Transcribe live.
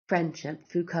Friendship,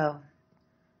 Foucault.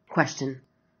 Question.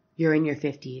 You're in your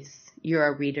 50s. You're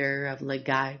a reader of Le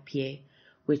Guy Pied,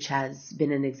 which has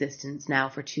been in existence now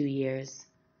for 2 years.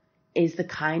 Is the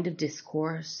kind of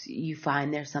discourse you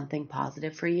find there something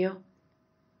positive for you?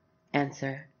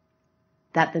 Answer.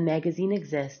 That the magazine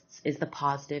exists is the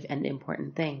positive and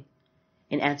important thing.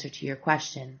 In answer to your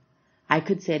question, I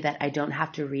could say that I don't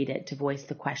have to read it to voice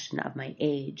the question of my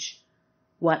age.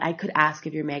 What I could ask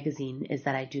of your magazine is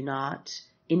that I do not,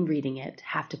 in reading it,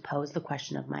 have to pose the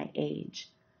question of my age.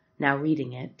 Now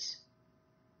reading it.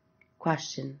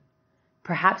 Question.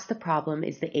 Perhaps the problem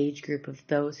is the age group of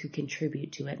those who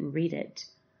contribute to it and read it.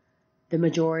 The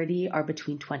majority are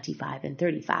between 25 and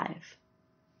 35.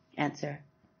 Answer.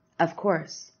 Of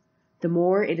course. The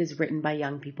more it is written by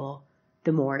young people,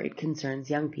 the more it concerns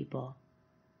young people.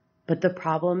 But the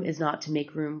problem is not to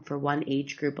make room for one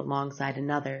age group alongside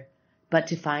another, but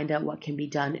to find out what can be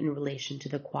done in relation to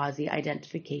the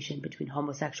quasi-identification between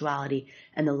homosexuality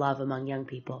and the love among young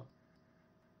people.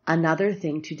 Another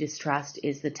thing to distrust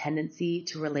is the tendency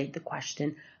to relate the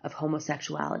question of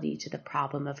homosexuality to the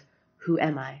problem of who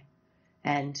am I,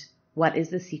 and what is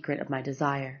the secret of my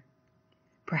desire.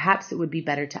 Perhaps it would be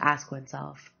better to ask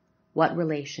oneself, what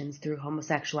relations through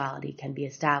homosexuality can be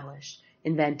established,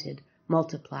 invented,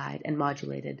 multiplied, and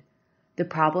modulated. The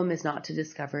problem is not to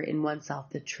discover in oneself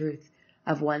the truth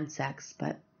of one sex,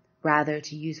 but rather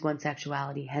to use one's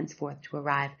sexuality henceforth to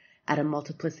arrive at a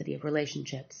multiplicity of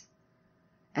relationships.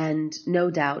 And no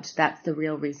doubt that's the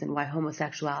real reason why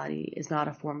homosexuality is not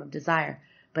a form of desire,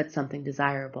 but something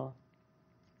desirable.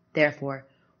 Therefore,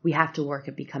 we have to work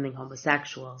at becoming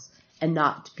homosexuals, and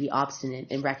not be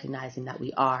obstinate in recognizing that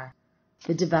we are.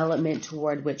 The development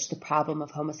toward which the problem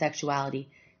of homosexuality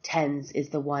tends is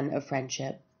the one of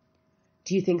friendship.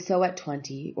 Do you think so at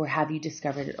 20, or have you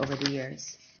discovered it over the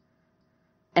years?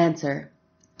 Answer.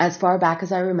 As far back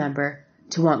as I remember,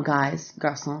 to want guys,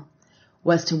 garçons,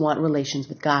 was to want relations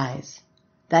with guys.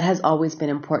 That has always been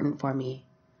important for me,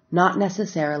 not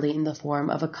necessarily in the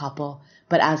form of a couple,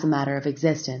 but as a matter of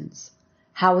existence.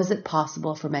 How is it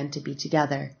possible for men to be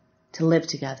together, to live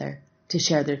together, to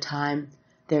share their time,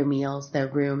 their meals, their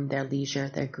room, their leisure,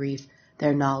 their grief,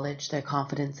 their knowledge, their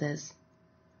confidences?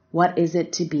 What is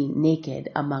it to be naked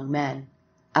among men,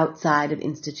 outside of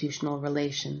institutional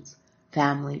relations,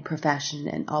 family, profession,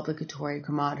 and obligatory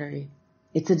camaraderie?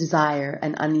 It's a desire,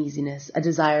 an uneasiness, a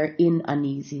desire in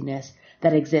uneasiness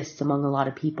that exists among a lot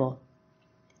of people.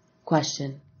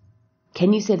 Question.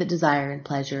 Can you say that desire and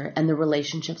pleasure and the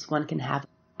relationships one can have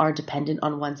are dependent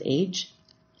on one's age?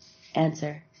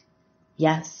 Answer.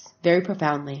 Yes, very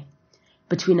profoundly.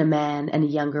 Between a man and a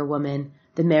younger woman,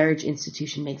 the marriage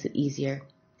institution makes it easier.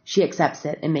 She accepts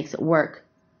it and makes it work.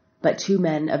 But two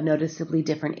men of noticeably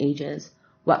different ages,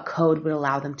 what code would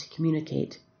allow them to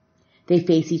communicate? They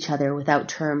face each other without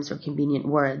terms or convenient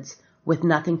words, with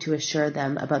nothing to assure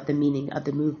them about the meaning of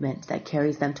the movement that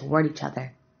carries them toward each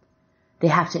other. They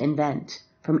have to invent,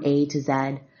 from A to Z,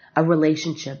 a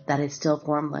relationship that is still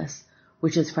formless,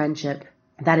 which is friendship.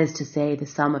 That is to say, the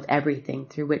sum of everything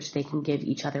through which they can give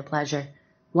each other pleasure.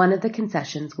 One of the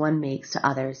concessions one makes to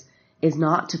others is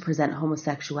not to present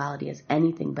homosexuality as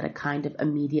anything but a kind of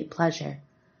immediate pleasure,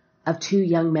 of two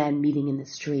young men meeting in the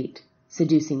street,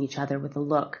 seducing each other with a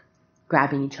look,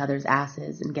 grabbing each other's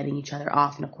asses and getting each other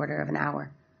off in a quarter of an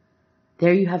hour.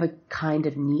 There you have a kind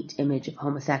of neat image of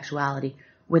homosexuality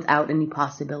without any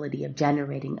possibility of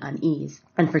generating unease,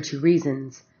 and for two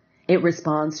reasons. It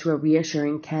responds to a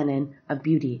reassuring canon of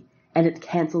beauty, and it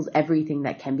cancels everything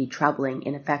that can be troubling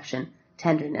in affection,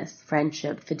 tenderness,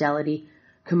 friendship, fidelity,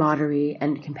 camaraderie,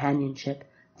 and companionship,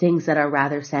 things that our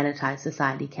rather sanitized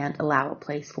society can't allow a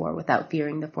place for without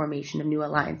fearing the formation of new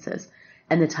alliances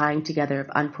and the tying together of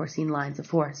unforeseen lines of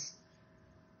force.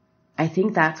 I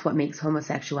think that's what makes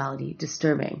homosexuality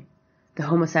disturbing, the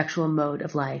homosexual mode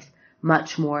of life,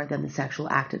 much more than the sexual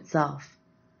act itself.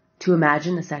 To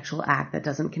imagine a sexual act that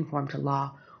doesn't conform to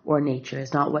law or nature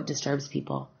is not what disturbs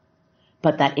people,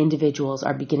 but that individuals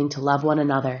are beginning to love one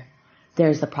another.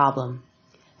 There's the problem.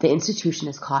 The institution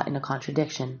is caught in a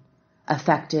contradiction.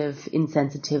 Affective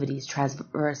insensitivities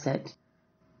traverse it,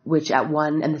 which at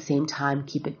one and the same time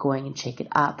keep it going and shake it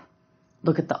up.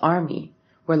 Look at the army,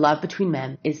 where love between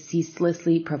men is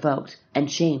ceaselessly provoked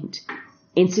and shamed.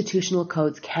 Institutional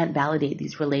codes can't validate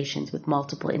these relations with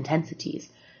multiple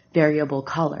intensities, variable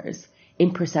colors,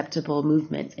 imperceptible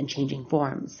movements, and changing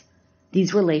forms.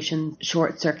 These relations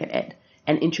short-circuit it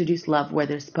and introduce love where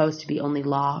there's supposed to be only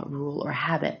law, rule, or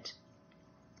habit.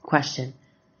 Question.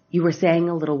 You were saying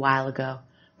a little while ago,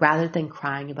 rather than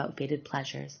crying about faded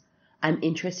pleasures, I'm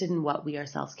interested in what we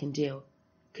ourselves can do.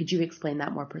 Could you explain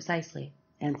that more precisely?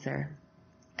 Answer.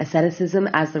 Asceticism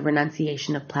as the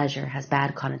renunciation of pleasure has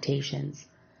bad connotations,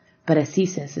 but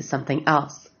ascesis is something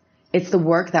else. It's the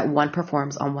work that one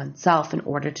performs on oneself in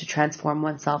order to transform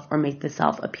oneself or make the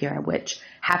self appear which,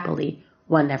 happily,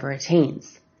 one never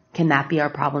attains. Can that be our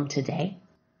problem today?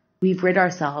 We've rid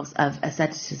ourselves of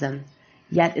asceticism,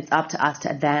 yet it's up to us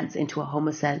to advance into a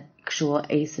homosexual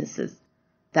ascesis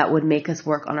that would make us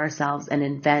work on ourselves and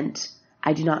invent,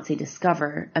 I do not say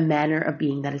discover, a manner of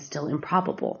being that is still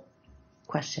improbable.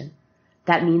 Question.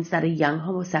 That means that a young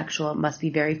homosexual must be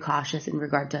very cautious in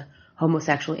regard to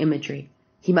homosexual imagery.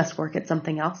 He must work at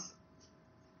something else?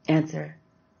 Answer.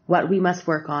 What we must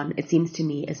work on, it seems to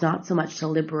me, is not so much to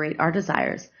liberate our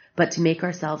desires, but to make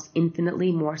ourselves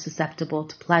infinitely more susceptible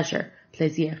to pleasure,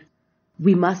 plaisir.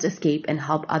 We must escape and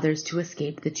help others to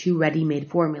escape the two ready-made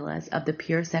formulas of the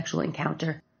pure sexual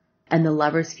encounter and the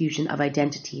lover's fusion of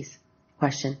identities.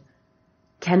 Question.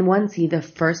 Can one see the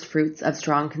first fruits of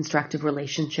strong constructive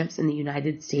relationships in the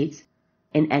United States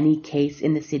in any case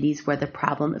in the cities where the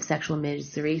problem of sexual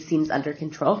misery seems under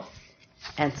control?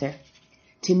 Answer.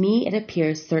 To me, it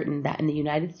appears certain that in the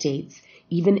United States,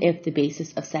 even if the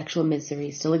basis of sexual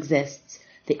misery still exists,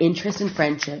 the interest in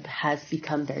friendship has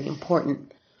become very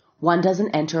important. One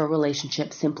doesn't enter a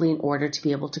relationship simply in order to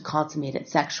be able to consummate it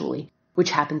sexually, which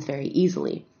happens very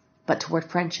easily, but toward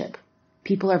friendship.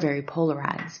 People are very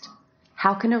polarized.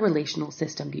 How can a relational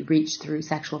system be reached through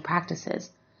sexual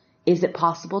practices? Is it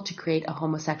possible to create a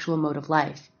homosexual mode of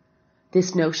life?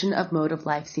 This notion of mode of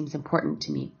life seems important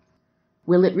to me.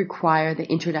 Will it require the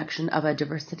introduction of a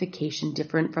diversification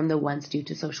different from the ones due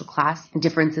to social class,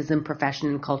 differences in profession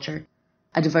and culture?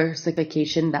 A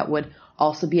diversification that would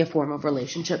also be a form of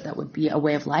relationship that would be a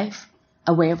way of life?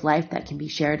 A way of life that can be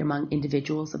shared among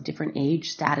individuals of different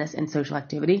age, status, and social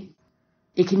activity?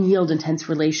 It can yield intense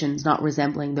relations not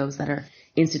resembling those that are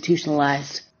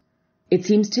institutionalized. It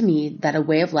seems to me that a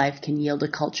way of life can yield a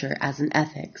culture as an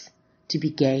ethics. To be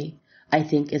gay, I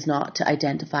think, is not to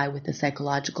identify with the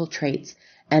psychological traits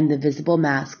and the visible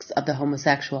masks of the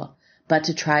homosexual, but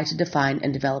to try to define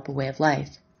and develop a way of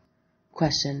life.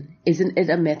 Question. Isn't it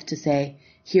a myth to say,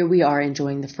 here we are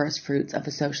enjoying the first fruits of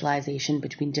a socialization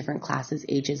between different classes,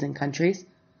 ages, and countries?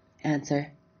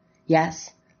 Answer.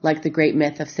 Yes, like the great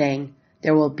myth of saying,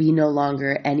 there will be no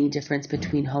longer any difference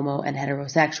between homo and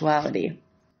heterosexuality.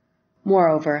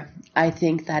 Moreover, I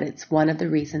think that it's one of the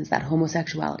reasons that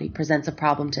homosexuality presents a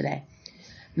problem today.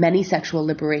 Many sexual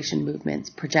liberation movements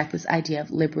project this idea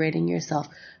of liberating yourself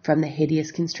from the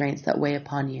hideous constraints that weigh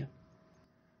upon you.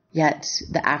 Yet,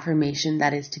 the affirmation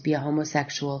that is to be a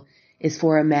homosexual is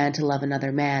for a man to love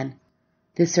another man.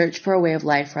 The search for a way of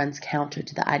life runs counter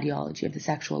to the ideology of the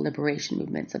sexual liberation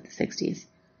movements of the 60s.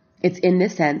 It's in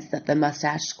this sense that the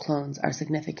mustached clones are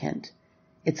significant.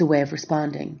 It's a way of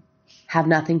responding. Have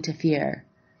nothing to fear.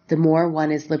 The more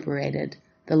one is liberated,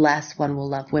 the less one will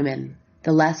love women,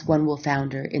 the less one will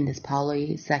founder in this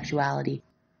polysexuality,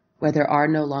 where there are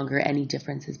no longer any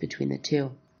differences between the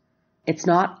two. It's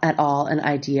not at all an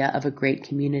idea of a great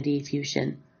community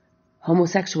fusion.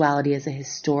 Homosexuality is a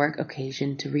historic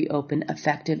occasion to reopen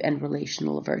affective and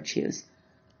relational virtues,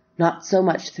 not so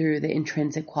much through the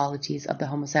intrinsic qualities of the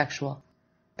homosexual,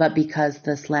 but because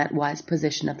the slantwise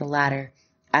position of the latter,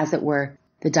 as it were,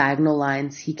 the diagonal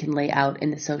lines he can lay out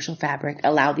in the social fabric,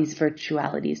 allow these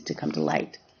virtualities to come to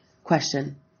light.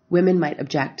 Question. Women might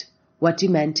object. What do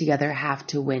men together have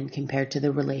to win compared to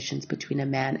the relations between a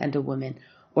man and a woman,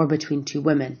 or between two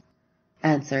women?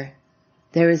 Answer.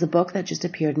 There is a book that just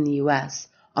appeared in the U.S.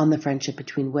 on the friendship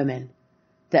between women.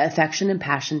 The affection and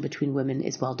passion between women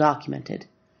is well documented.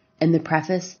 In the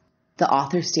preface, the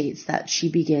author states that she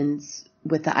begins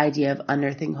with the idea of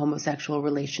unearthing homosexual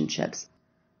relationships,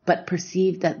 but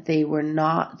perceived that they were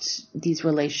not these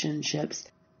relationships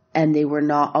and they were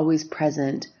not always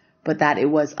present, but that it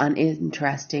was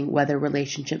uninteresting whether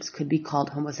relationships could be called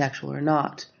homosexual or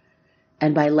not.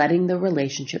 And by letting the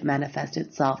relationship manifest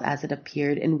itself as it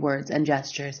appeared in words and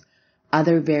gestures,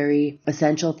 other very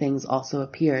essential things also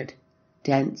appeared.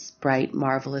 Dense, bright,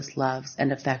 marvelous loves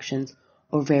and affections,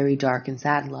 or very dark and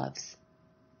sad loves.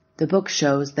 The book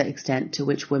shows the extent to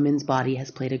which women's body has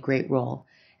played a great role,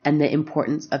 and the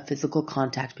importance of physical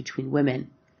contact between women.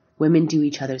 Women do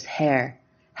each other's hair,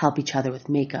 help each other with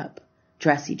makeup,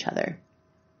 dress each other.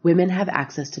 Women have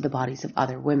access to the bodies of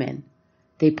other women.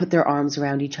 They put their arms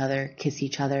around each other, kiss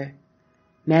each other.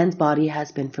 Man's body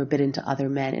has been forbidden to other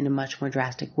men in a much more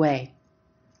drastic way.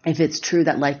 If it's true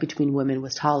that life between women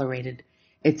was tolerated,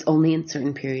 it's only in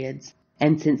certain periods,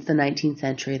 and since the 19th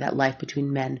century that life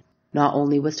between men not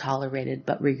only was tolerated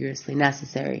but rigorously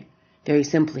necessary, very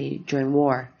simply during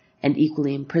war, and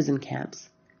equally in prison camps.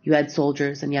 You had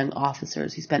soldiers and young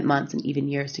officers who spent months and even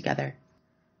years together.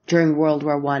 During World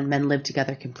War I, men lived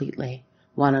together completely,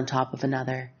 one on top of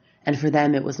another, and for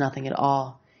them it was nothing at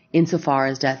all, insofar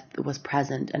as death was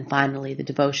present, and finally the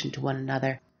devotion to one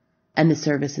another, and the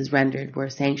services rendered were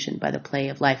sanctioned by the play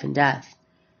of life and death.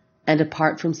 And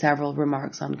apart from several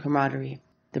remarks on camaraderie,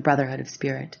 the brotherhood of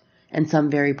spirit, and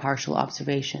some very partial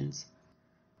observations,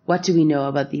 what do we know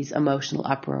about these emotional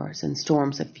uproars and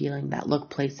storms of feeling that took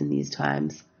place in these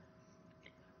times?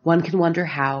 One can wonder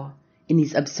how, in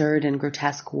these absurd and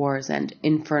grotesque wars and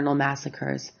infernal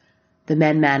massacres, the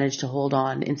men managed to hold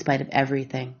on in spite of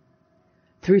everything.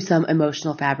 Through some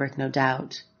emotional fabric, no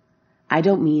doubt. I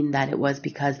don't mean that it was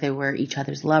because they were each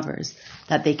other's lovers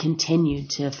that they continued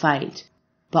to fight,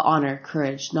 but honor,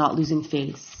 courage, not losing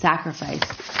faith, sacrifice,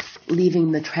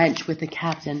 leaving the trench with the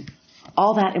captain,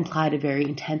 all that implied a very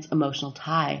intense emotional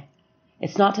tie.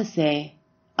 It's not to say,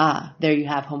 there you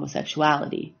have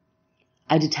homosexuality.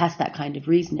 I detest that kind of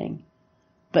reasoning.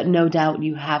 But no doubt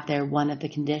you have there one of the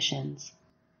conditions,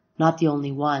 not the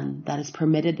only one, that has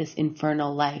permitted this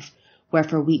infernal life where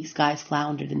for weeks guys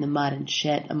floundered in the mud and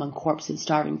shit among corpses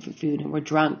starving for food and were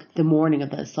drunk the morning of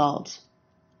the assault.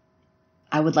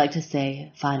 I would like to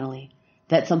say, finally,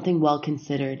 that something well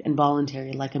considered and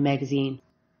voluntary like a magazine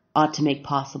ought to make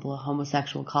possible a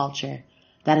homosexual culture,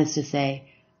 that is to say,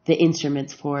 the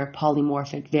instruments for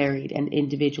polymorphic, varied, and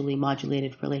individually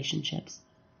modulated relationships.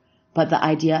 But the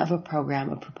idea of a program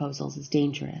of proposals is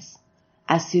dangerous.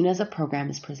 As soon as a program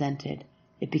is presented,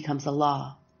 it becomes a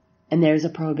law, and there is a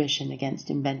prohibition against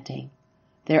inventing.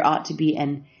 There ought to be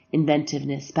an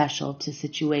inventiveness special to a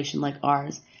situation like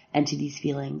ours and to these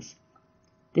feelings.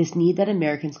 This need that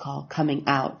Americans call coming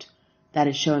out, that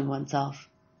is showing oneself.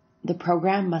 The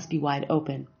program must be wide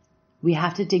open. We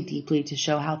have to dig deeply to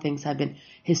show how things have been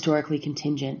historically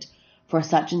contingent, for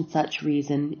such and such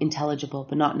reason intelligible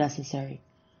but not necessary.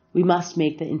 We must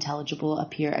make the intelligible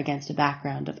appear against a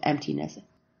background of emptiness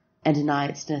and deny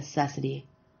its necessity.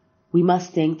 We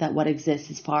must think that what exists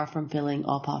is far from filling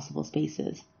all possible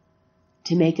spaces.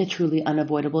 To make a truly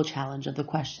unavoidable challenge of the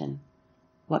question,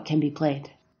 what can be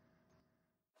played?